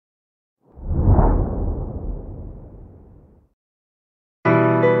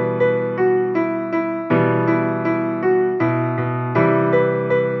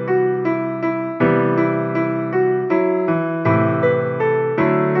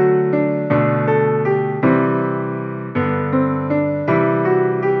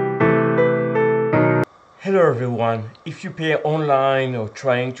everyone. If you play online or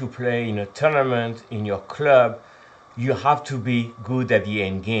trying to play in a tournament in your club, you have to be good at the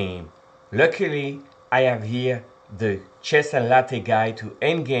end game. Luckily, I have here the chess and latte guide to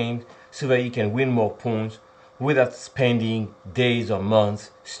end game so that you can win more points without spending days or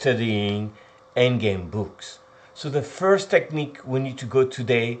months studying end game books. So the first technique we need to go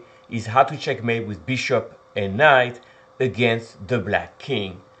today is how to checkmate with bishop and knight against the black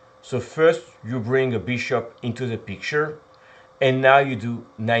king. So first you bring a bishop into the picture and now you do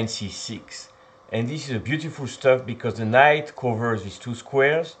knight c6. And this is a beautiful stuff because the knight covers these two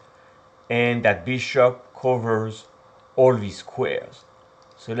squares and that bishop covers all these squares.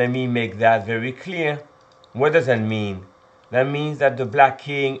 So let me make that very clear. What does that mean? That means that the black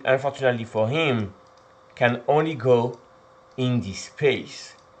king, unfortunately for him, can only go in this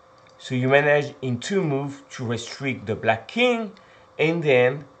space. So you manage in two moves to restrict the black king, and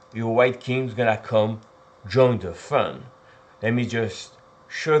then your white king is gonna come join the fun. Let me just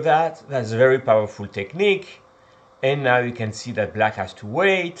show that. That's a very powerful technique. And now you can see that black has to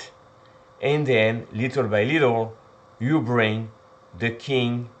wait. And then little by little, you bring the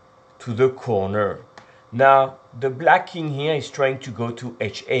king to the corner. Now, the black king here is trying to go to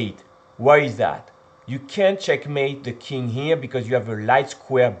h8. Why is that? You can't checkmate the king here because you have a light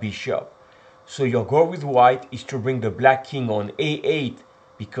square bishop. So your goal with white is to bring the black king on a8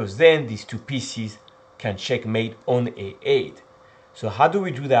 because then these two pieces can checkmate on a8. So how do we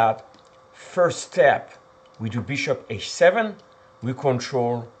do that? First step, we do bishop h7, we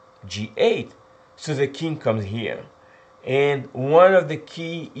control g8, so the king comes here. And one of the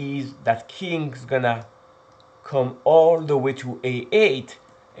key is that king's gonna come all the way to a8,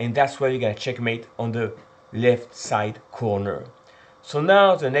 and that's why you're gonna checkmate on the left side corner. So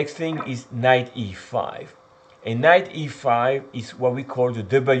now the next thing is knight e5. And knight e5 is what we call the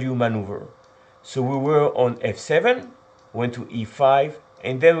W maneuver. So we were on f7, went to e5,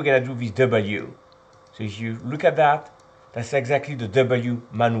 and then we're gonna do this W. So if you look at that, that's exactly the W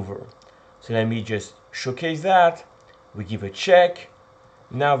maneuver. So let me just showcase that. We give a check.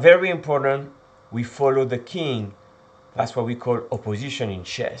 Now, very important, we follow the king. That's what we call opposition in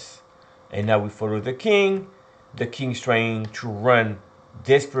chess. And now we follow the king. The king's trying to run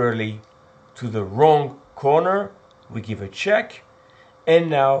desperately to the wrong corner. We give a check. And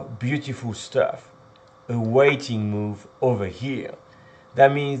now, beautiful stuff. A waiting move over here.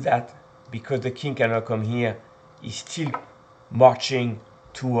 That means that because the king cannot come here, he's still marching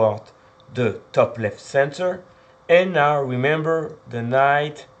toward the top left center. And now remember, the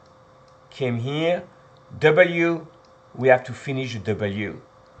knight came here. W, we have to finish the W.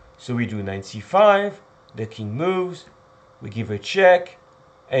 So we do knight c5, the king moves, we give a check,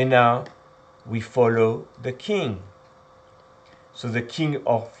 and now we follow the king. So the king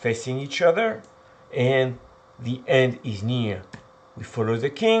are facing each other, and the end is near. We follow the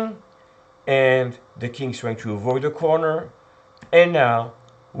king, and the king is trying to avoid the corner, and now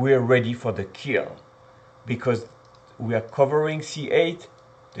we are ready for the kill. Because we are covering c8,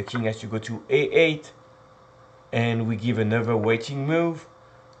 the king has to go to a8, and we give another waiting move.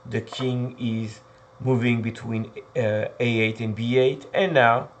 The king is moving between a8 and b8, and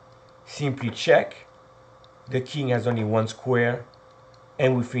now simply check. The king has only one square,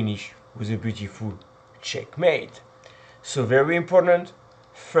 and we finish with a beautiful checkmate. So very important.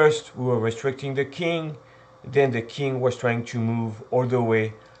 First, we were restricting the king, then the king was trying to move all the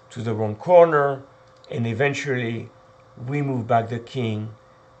way to the wrong corner, and eventually we move back the king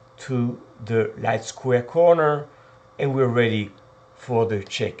to the light square corner, and we're ready for the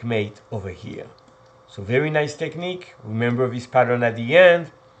checkmate over here. So very nice technique. Remember this pattern at the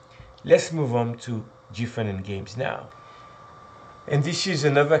end. Let's move on to different games now. And this is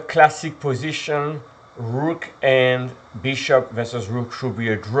another classic position. Rook and bishop versus rook should be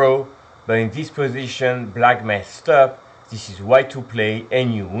a draw, but in this position black messed up. This is white to play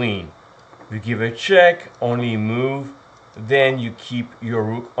and you win. You give a check, only move, then you keep your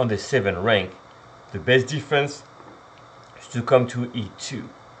rook on the 7th rank. The best defense is to come to e2.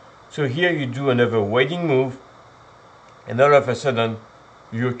 So here you do another waiting move, and all of a sudden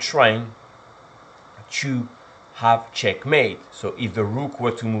you're trying to have checkmate. So if the rook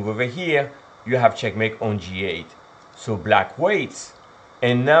were to move over here, you have checkmate on g8. So black waits,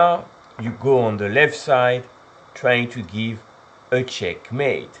 and now you go on the left side trying to give a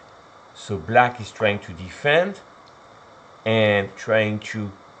checkmate. So black is trying to defend and trying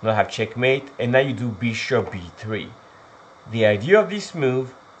to not have checkmate, and now you do bishop b3. The idea of this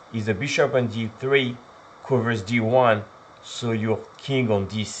move is the bishop on d3 covers d1, so your king on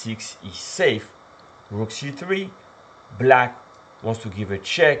d6 is safe. Rook c3, black wants to give a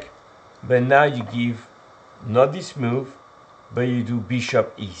check, but now you give not this move, but you do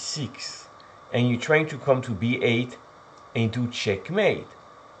bishop e6, and you're trying to come to b8 and do checkmate.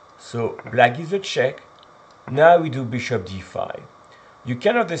 So black is a check. Now we do bishop d5. You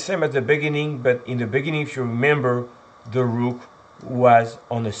cannot the same at the beginning, but in the beginning, if you remember, the rook was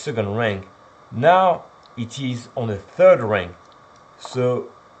on the second rank. Now it is on the third rank.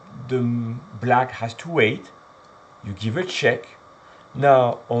 So the black has to wait. You give a check.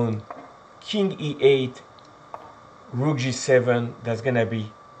 Now on king e8, rook g7, that's gonna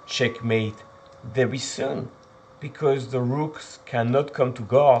be checkmate very soon, because the rooks cannot come to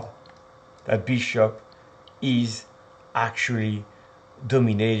guard that bishop is actually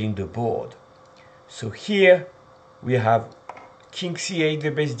dominating the board. So here we have king c8,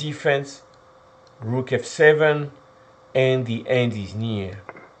 the best defense, rook f7, and the end is near.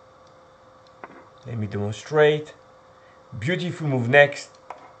 Let me demonstrate. Beautiful move next,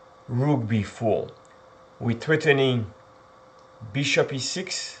 rook b4. We're threatening bishop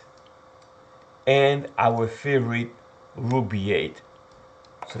e6 and our favorite rook b8.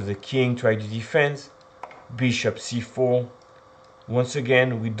 So the king tried to defend, bishop c4. Once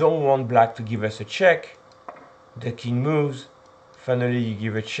again, we don't want black to give us a check. The king moves. Finally, you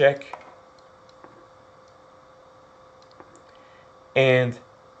give a check. And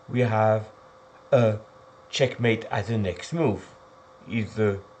we have a checkmate as the next move. If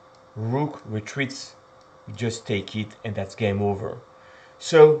the rook retreats, you just take it and that's game over.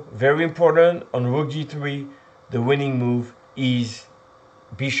 So, very important, on rook g3, the winning move is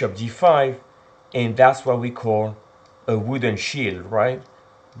bishop d5, and that's what we call a wooden shield, right?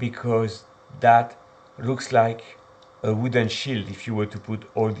 Because that looks like a wooden shield if you were to put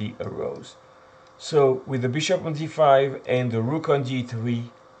all the arrows. So with the bishop on d5 and the rook on d3,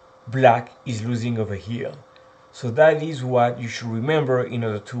 black is losing over here. So that is what you should remember in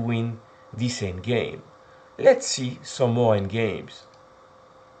order to win this endgame. Let's see some more endgames.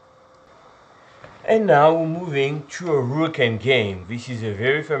 And now we're moving to a rook endgame. This is a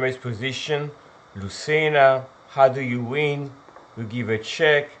very famous position. Lucena, how do you win? You give a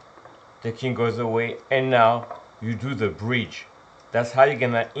check, the king goes away, and now you do the bridge. That's how you're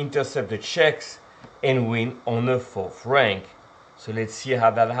gonna intercept the checks and win on the fourth rank. So let's see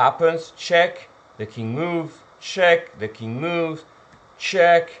how that happens. Check, the king moves, check, the king moves,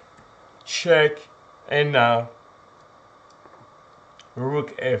 check, check, and now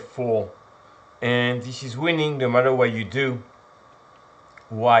rook f4. And this is winning no matter what you do.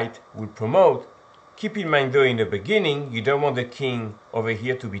 White will promote. Keep in mind though, in the beginning, you don't want the king over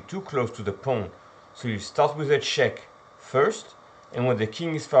here to be too close to the pawn. So you start with a check first, and when the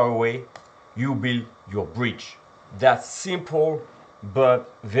king is far away, you build your bridge. That's simple,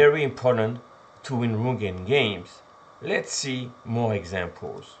 but very important to win rook endgames. Let's see more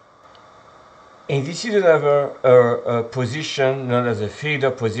examples. And this is another position known as a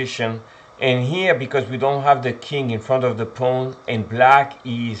Philidor position. And here, because we don't have the king in front of the pawn and black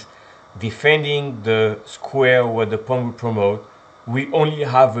is defending the square where the pawn will promote, we only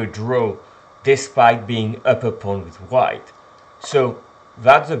have a draw despite being up a pawn with white. So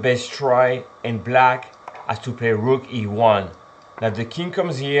that's the best try, and black has to play rook e1. Now the king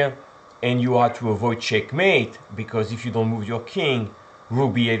comes here and you have to avoid checkmate, because if you don't move your king,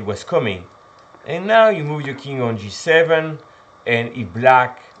 rook b8 was coming. And now you move your king on g7, and if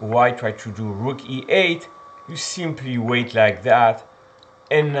white try to do rook e8, you simply wait like that,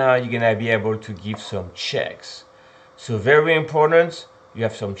 and now you're gonna be able to give some checks. So very important, you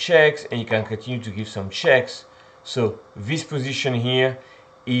have some checks and you can continue to give some checks. So this position here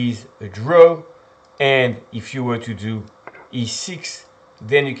is a draw, and if you were to do e6,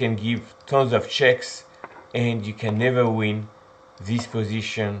 then you can give tons of checks and you can never win this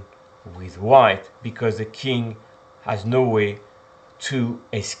position with white, because the king has no way to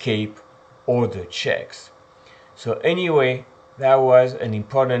escape all the checks. So anyway, that was an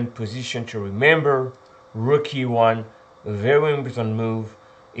important position to remember. Rook e1, a very important move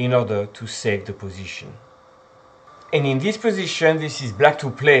in order to save the position. And in this position, this is black to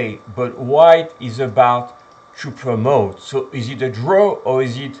play, but white is about to promote. So is it a draw or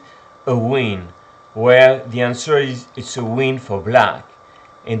is it a win? Well, the answer is it's a win for black.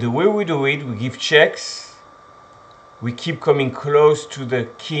 And the way we do it, we give checks. We keep coming close to the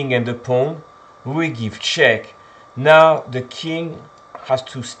king and the pawn. We give check. Now the king has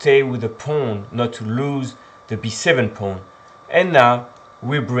to stay with the pawn, not to lose the b7 pawn. And now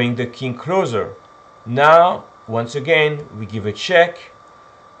we bring the king closer. Now, once again, we give a check.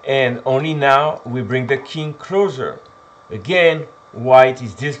 And only now we bring the king closer. Again, white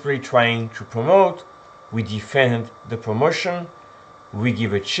is desperately trying to promote. We defend the promotion. We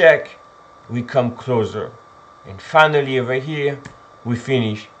give a check. We come closer. And finally over here, we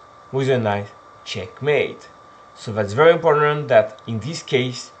finish with a nice checkmate. So that's very important that in this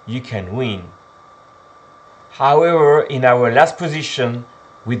case, you can win. However, in our last position,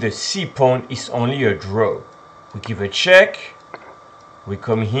 with the C pawn, it's only a draw. We give a check, we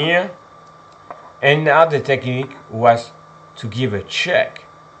come here, and now the technique was to give a check.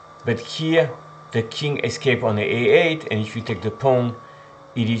 But here, the king escaped on the A8, and if you take the pawn,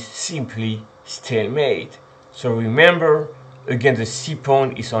 it is simply stalemate. So remember, against the C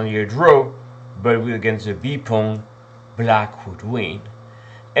pawn, it's only a draw, but against the B pawn, black would win.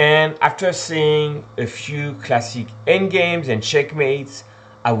 And after seeing a few classic endgames and checkmates,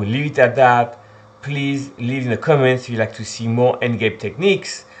 I will leave it at that. Please leave in the comments if you'd like to see more endgame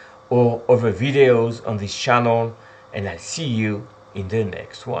techniques or other videos on this channel, and I'll see you in the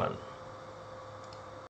next one.